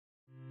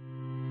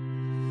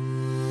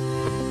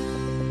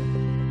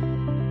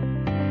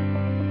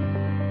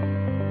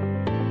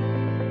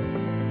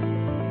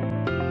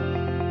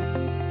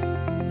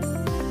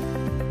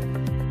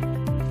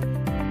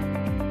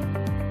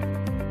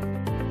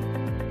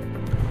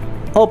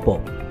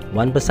OPOP,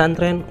 One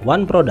Pesantren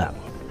One Product,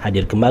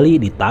 hadir kembali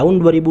di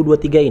tahun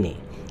 2023 ini.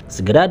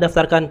 Segera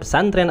daftarkan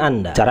pesantren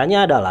Anda.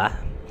 Caranya adalah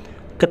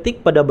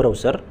ketik pada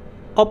browser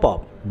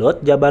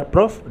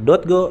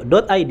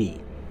opop.jabarprof.go.id.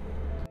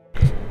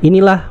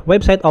 Inilah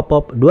website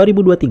OPOP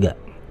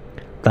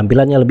 2023.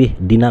 Tampilannya lebih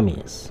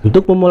dinamis.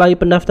 Untuk memulai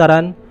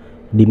pendaftaran,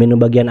 di menu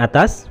bagian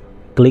atas,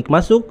 klik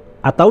masuk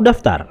atau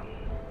daftar.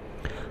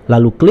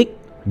 Lalu klik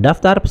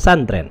daftar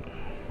pesantren.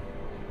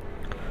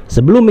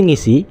 Sebelum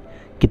mengisi,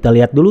 kita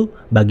lihat dulu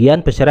bagian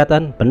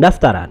persyaratan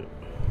pendaftaran.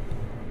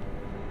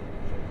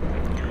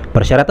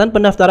 Persyaratan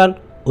pendaftaran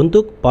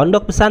untuk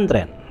pondok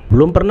pesantren.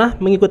 Belum pernah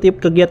mengikuti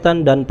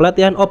kegiatan dan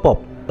pelatihan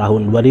OPOP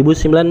tahun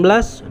 2019,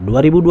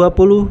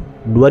 2020,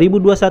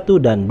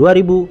 2021, dan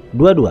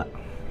 2022.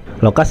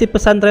 Lokasi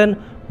pesantren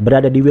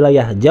berada di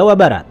wilayah Jawa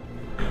Barat.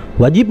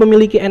 Wajib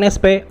memiliki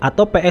NSP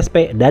atau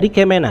PSP dari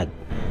Kemenag.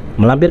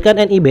 Melampirkan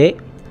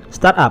NIB,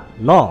 startup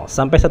 0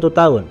 sampai 1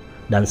 tahun,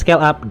 dan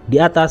scale up di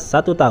atas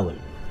 1 tahun.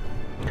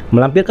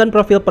 Melampirkan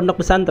profil pondok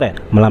pesantren,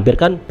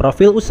 melampirkan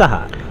profil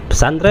usaha.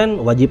 Pesantren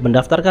wajib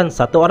mendaftarkan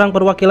 1 orang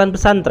perwakilan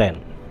pesantren,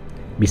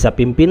 bisa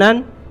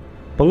pimpinan,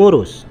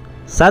 pengurus,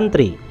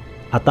 santri,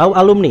 atau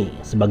alumni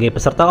sebagai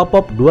peserta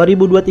OPOP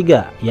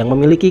 2023 yang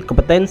memiliki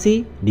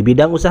kompetensi di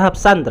bidang usaha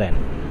pesantren.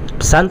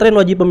 Pesantren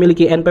wajib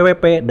memiliki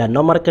NPWP dan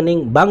nomor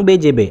rekening Bank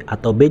BJB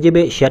atau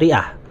BJB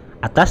Syariah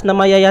atas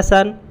nama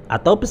yayasan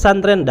atau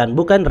pesantren dan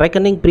bukan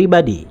rekening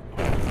pribadi.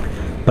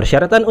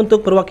 Persyaratan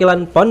untuk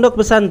perwakilan pondok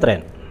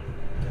pesantren.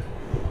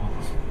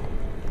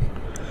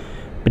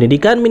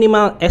 Pendidikan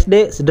minimal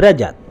SD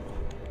sederajat.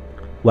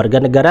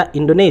 Warga negara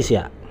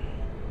Indonesia.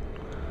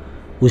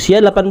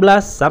 Usia 18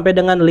 sampai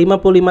dengan 55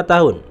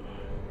 tahun.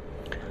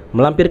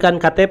 Melampirkan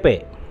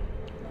KTP.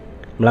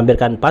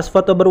 Melampirkan pas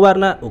foto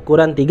berwarna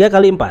ukuran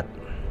 3x4.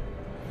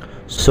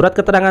 Surat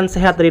keterangan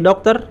sehat dari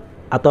dokter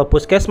atau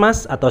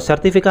puskesmas atau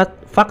sertifikat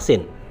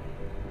vaksin.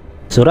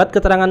 Surat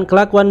keterangan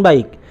kelakuan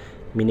baik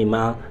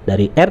minimal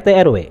dari RT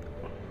RW.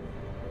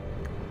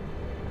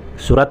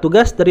 Surat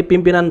tugas dari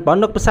pimpinan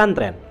pondok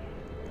pesantren.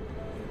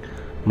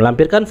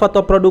 Melampirkan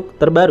foto produk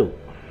terbaru.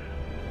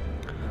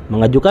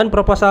 Mengajukan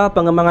proposal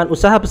pengembangan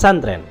usaha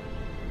pesantren.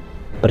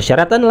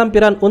 Persyaratan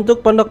lampiran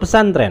untuk pondok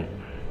pesantren.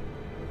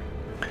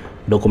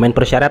 Dokumen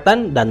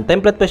persyaratan dan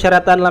template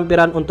persyaratan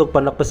lampiran untuk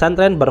pondok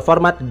pesantren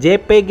berformat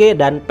JPG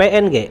dan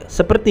PNG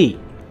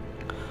seperti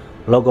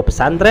logo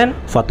pesantren,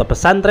 foto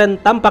pesantren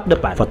tampak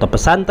depan, foto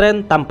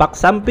pesantren tampak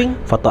samping,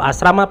 foto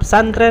asrama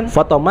pesantren,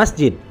 foto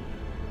masjid,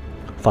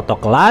 foto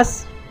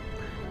kelas,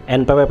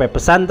 NPWP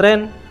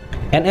pesantren,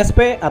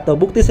 NSP atau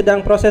bukti sedang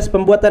proses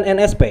pembuatan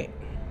NSP,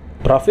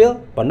 profil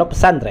pondok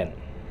pesantren.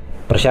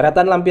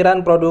 Persyaratan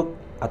lampiran produk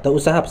atau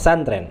usaha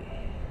pesantren.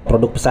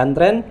 Produk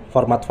pesantren,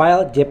 format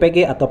file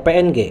JPG atau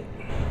PNG.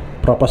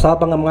 Proposal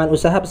pengembangan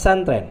usaha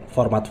pesantren,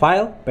 format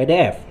file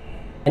PDF.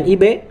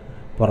 NIB,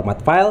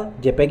 format file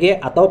JPG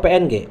atau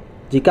PNG.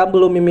 Jika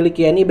belum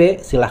memiliki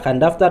NIB, silahkan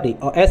daftar di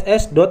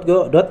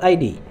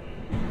oss.go.id.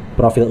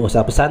 Profil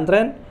usaha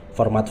pesantren,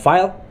 format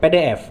file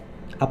PDF.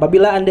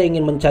 Apabila Anda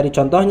ingin mencari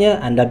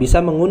contohnya, Anda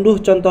bisa mengunduh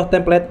contoh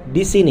template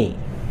di sini.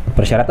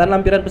 Persyaratan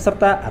lampiran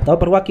peserta atau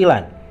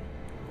perwakilan.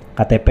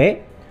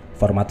 KTP,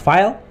 format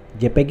file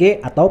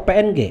JPG atau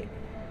PNG.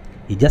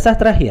 Ijazah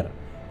terakhir,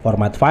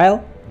 format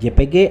file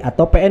JPG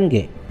atau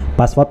PNG.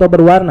 Pas foto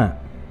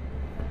berwarna.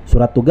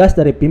 Surat tugas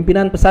dari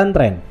pimpinan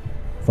pesantren,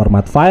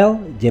 format file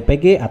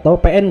JPG atau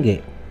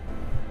PNG.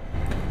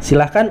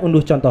 Silahkan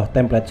unduh contoh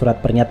template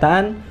surat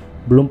pernyataan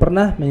belum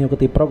pernah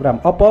mengikuti program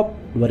OPOP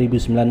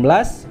 2019,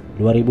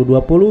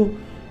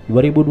 2020,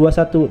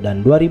 2021,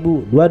 dan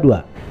 2022.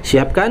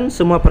 Siapkan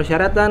semua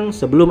persyaratan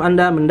sebelum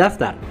Anda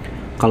mendaftar.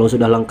 Kalau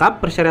sudah lengkap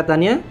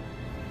persyaratannya,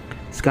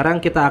 sekarang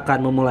kita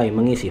akan memulai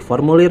mengisi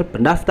formulir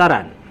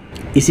pendaftaran.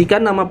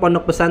 Isikan nama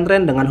pondok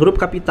pesantren dengan huruf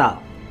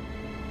kapital.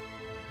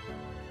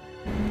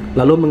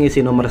 Lalu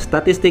mengisi nomor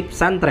statistik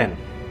pesantren.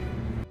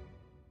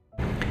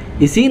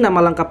 Isi nama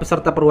lengkap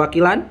peserta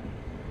perwakilan.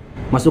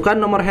 Masukkan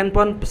nomor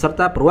handphone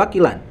peserta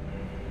perwakilan.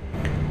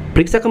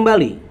 Periksa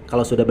kembali.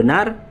 Kalau sudah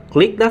benar,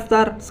 klik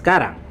daftar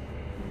sekarang.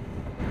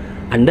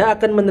 Anda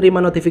akan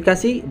menerima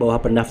notifikasi bahwa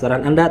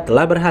pendaftaran Anda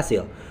telah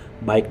berhasil,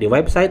 baik di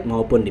website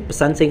maupun di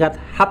pesan singkat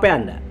HP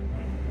Anda.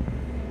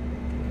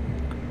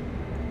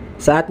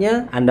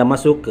 Saatnya Anda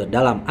masuk ke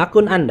dalam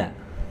akun Anda.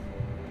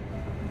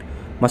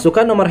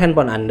 Masukkan nomor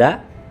handphone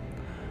Anda,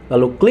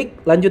 lalu klik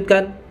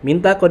lanjutkan,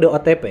 minta kode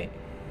OTP.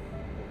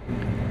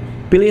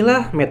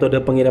 Pilihlah metode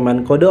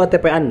pengiriman kode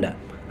OTP Anda,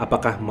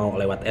 apakah mau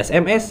lewat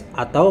SMS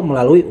atau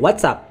melalui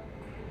WhatsApp.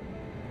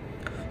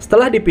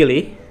 Setelah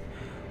dipilih,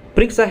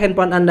 periksa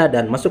handphone Anda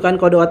dan masukkan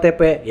kode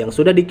OTP yang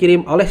sudah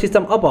dikirim oleh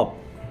sistem OPOP.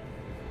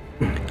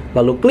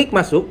 Lalu klik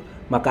masuk,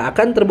 maka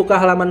akan terbuka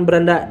halaman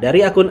beranda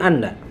dari akun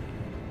Anda.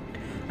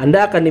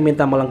 Anda akan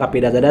diminta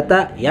melengkapi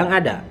data-data yang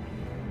ada.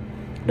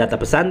 Data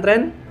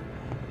pesantren,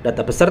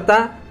 data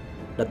peserta,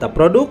 data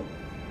produk,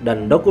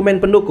 dan dokumen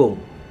pendukung.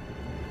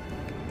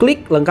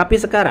 Klik lengkapi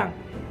sekarang.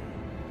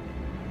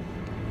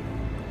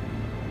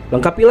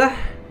 Lengkapilah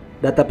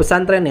data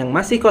pesantren yang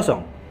masih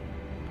kosong.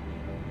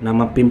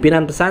 nama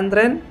pimpinan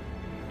pesantren,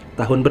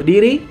 tahun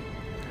berdiri,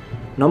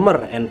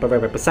 nomor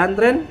NPWP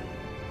pesantren,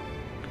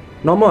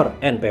 nomor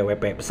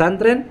NPWP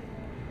pesantren,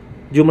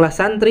 jumlah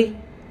santri,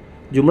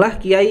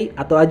 jumlah kiai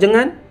atau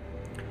ajengan,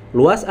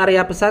 luas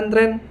area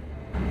pesantren.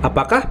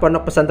 Apakah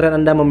pondok pesantren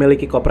Anda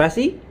memiliki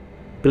koperasi?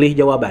 Pilih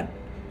jawaban,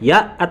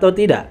 ya atau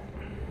tidak.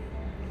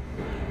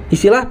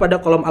 Isilah pada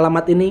kolom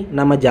alamat ini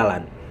nama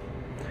jalan.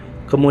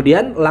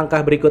 Kemudian langkah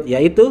berikut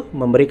yaitu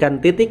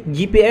memberikan titik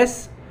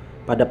GPS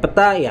pada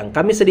peta yang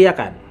kami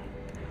sediakan.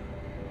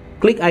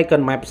 Klik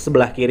icon map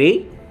sebelah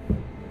kiri,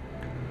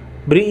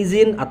 beri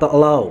izin atau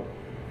allow.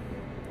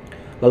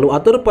 Lalu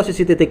atur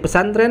posisi titik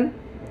pesantren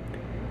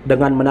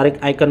dengan menarik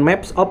icon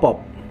maps OPOP.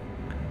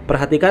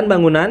 Perhatikan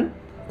bangunan,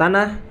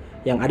 tanah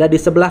yang ada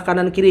di sebelah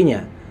kanan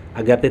kirinya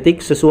agar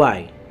titik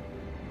sesuai.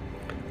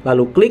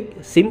 Lalu klik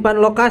simpan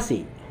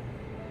lokasi.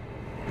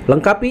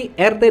 Lengkapi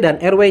RT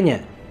dan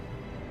RW-nya.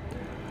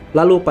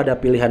 Lalu pada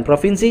pilihan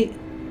provinsi,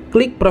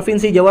 klik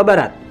Provinsi Jawa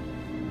Barat.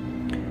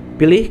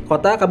 Pilih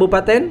kota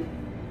kabupaten,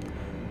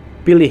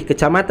 pilih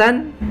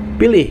kecamatan,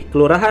 pilih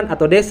kelurahan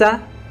atau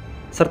desa,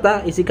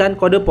 serta isikan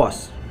kode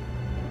pos.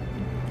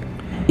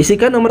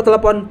 Isikan nomor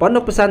telepon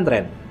pondok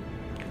pesantren.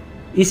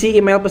 Isi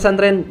email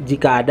pesantren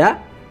jika ada.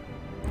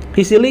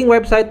 Isi link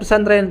website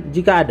pesantren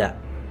jika ada.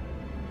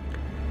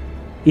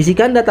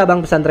 Isikan data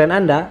bank pesantren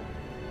Anda.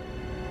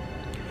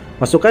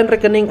 Masukkan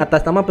rekening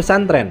atas nama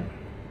pesantren.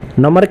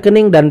 Nomor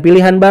rekening dan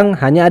pilihan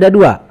bank hanya ada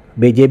dua,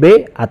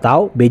 BJB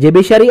atau BJB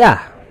Syariah.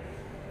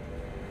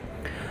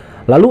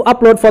 Lalu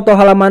upload foto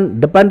halaman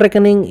depan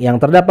rekening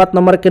yang terdapat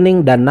nomor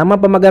rekening dan nama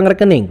pemegang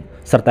rekening,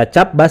 serta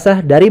cap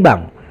basah dari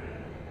bank.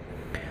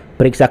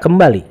 Periksa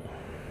kembali.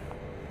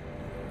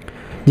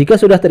 Jika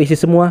sudah terisi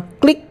semua,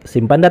 klik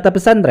simpan data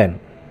pesantren.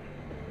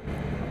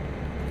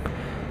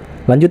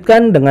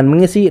 Lanjutkan dengan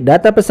mengisi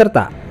data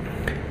peserta.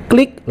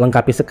 Klik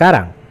lengkapi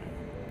sekarang.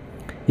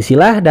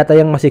 Isilah data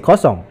yang masih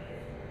kosong.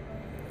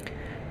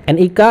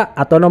 NIK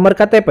atau nomor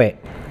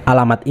KTP,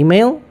 alamat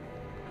email,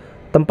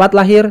 tempat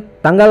lahir,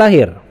 tanggal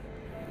lahir.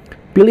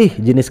 Pilih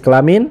jenis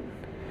kelamin,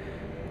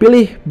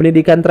 pilih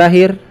pendidikan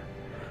terakhir,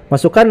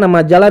 masukkan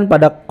nama jalan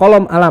pada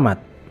kolom alamat.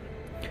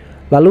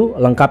 Lalu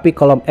lengkapi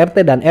kolom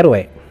RT dan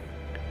RW.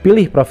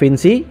 Pilih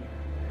provinsi,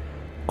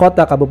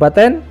 kota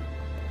kabupaten,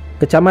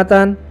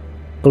 kecamatan,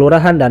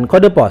 kelurahan dan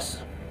kode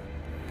pos.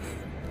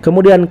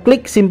 Kemudian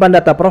klik simpan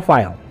data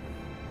profile.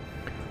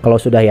 Kalau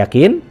sudah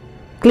yakin,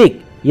 klik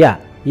ya,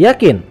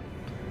 yakin.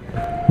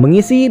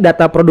 Mengisi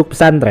data produk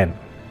pesantren.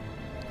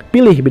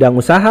 Pilih bidang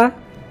usaha,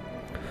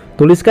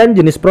 tuliskan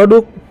jenis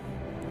produk,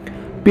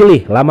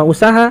 pilih lama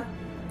usaha,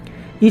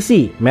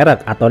 isi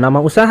merek atau nama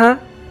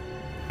usaha,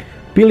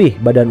 pilih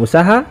badan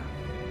usaha,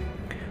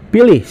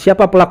 pilih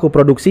siapa pelaku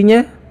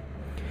produksinya,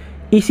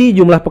 isi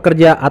jumlah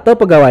pekerja atau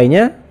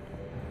pegawainya,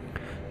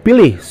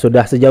 pilih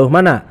sudah sejauh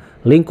mana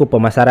lingkup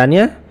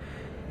pemasarannya,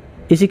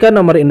 isikan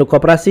nomor induk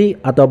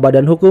koperasi atau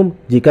badan hukum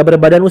jika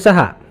berbadan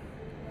usaha,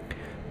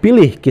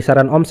 pilih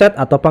kisaran omset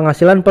atau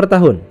penghasilan per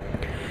tahun,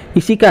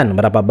 isikan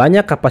berapa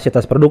banyak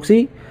kapasitas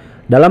produksi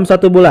dalam 1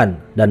 bulan,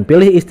 dan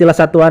pilih istilah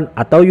satuan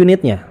atau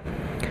unitnya.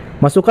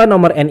 Masukkan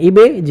nomor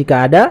NIB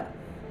jika ada,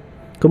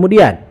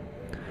 kemudian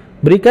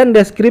berikan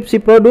deskripsi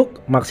produk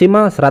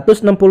maksimal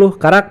 160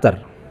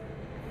 karakter.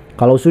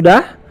 Kalau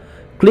sudah,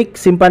 klik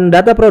simpan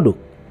data produk.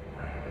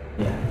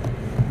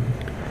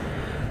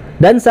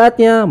 Dan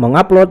saatnya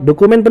mengupload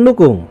dokumen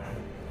pendukung.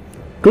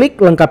 Klik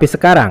lengkapi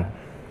sekarang.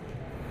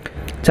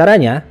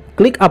 Caranya,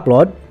 klik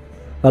upload,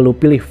 lalu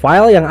pilih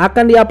file yang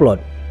akan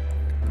diupload.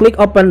 Klik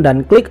open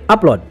dan klik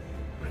upload.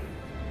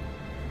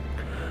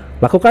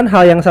 Lakukan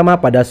hal yang sama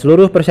pada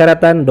seluruh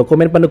persyaratan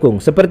dokumen pendukung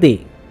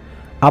seperti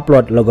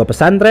upload logo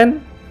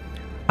pesantren,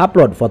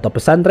 upload foto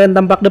pesantren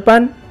tampak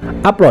depan,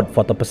 upload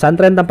foto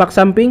pesantren tampak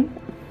samping,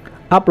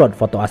 upload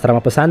foto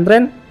asrama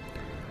pesantren,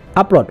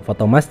 upload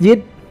foto masjid,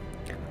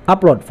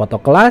 upload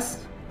foto kelas,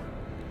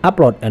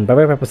 upload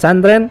NPWP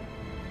pesantren,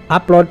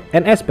 upload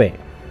NSP.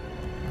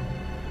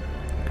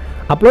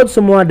 Upload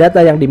semua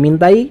data yang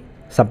dimintai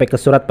sampai ke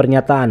surat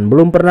pernyataan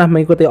belum pernah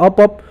mengikuti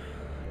OPOP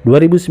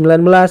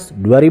 2019,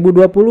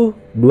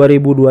 2020,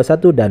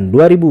 2021, dan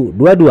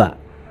 2022.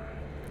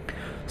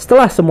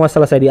 Setelah semua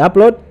selesai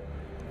diupload,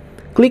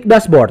 klik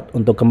dashboard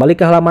untuk kembali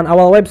ke halaman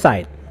awal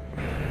website.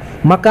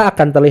 Maka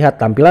akan terlihat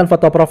tampilan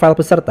foto profil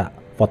peserta,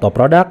 foto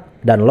produk,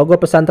 dan logo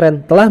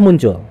pesantren telah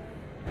muncul.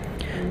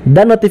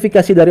 Dan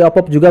notifikasi dari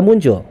OPOP juga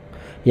muncul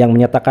yang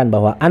menyatakan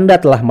bahwa Anda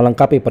telah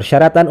melengkapi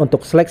persyaratan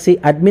untuk seleksi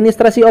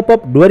administrasi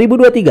OPOP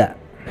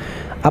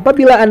 2023.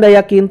 Apabila Anda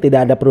yakin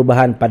tidak ada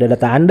perubahan pada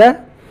data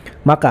Anda,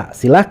 maka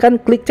silahkan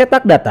klik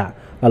cetak data,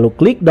 lalu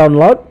klik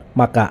download,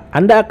 maka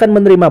Anda akan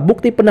menerima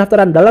bukti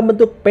pendaftaran dalam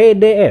bentuk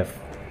PDF.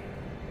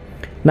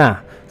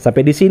 Nah,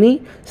 sampai di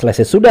sini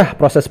selesai sudah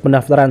proses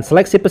pendaftaran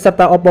seleksi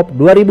peserta OPOP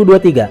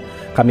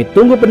 2023. Kami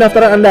tunggu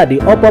pendaftaran Anda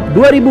di OPOP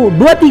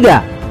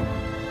 2023.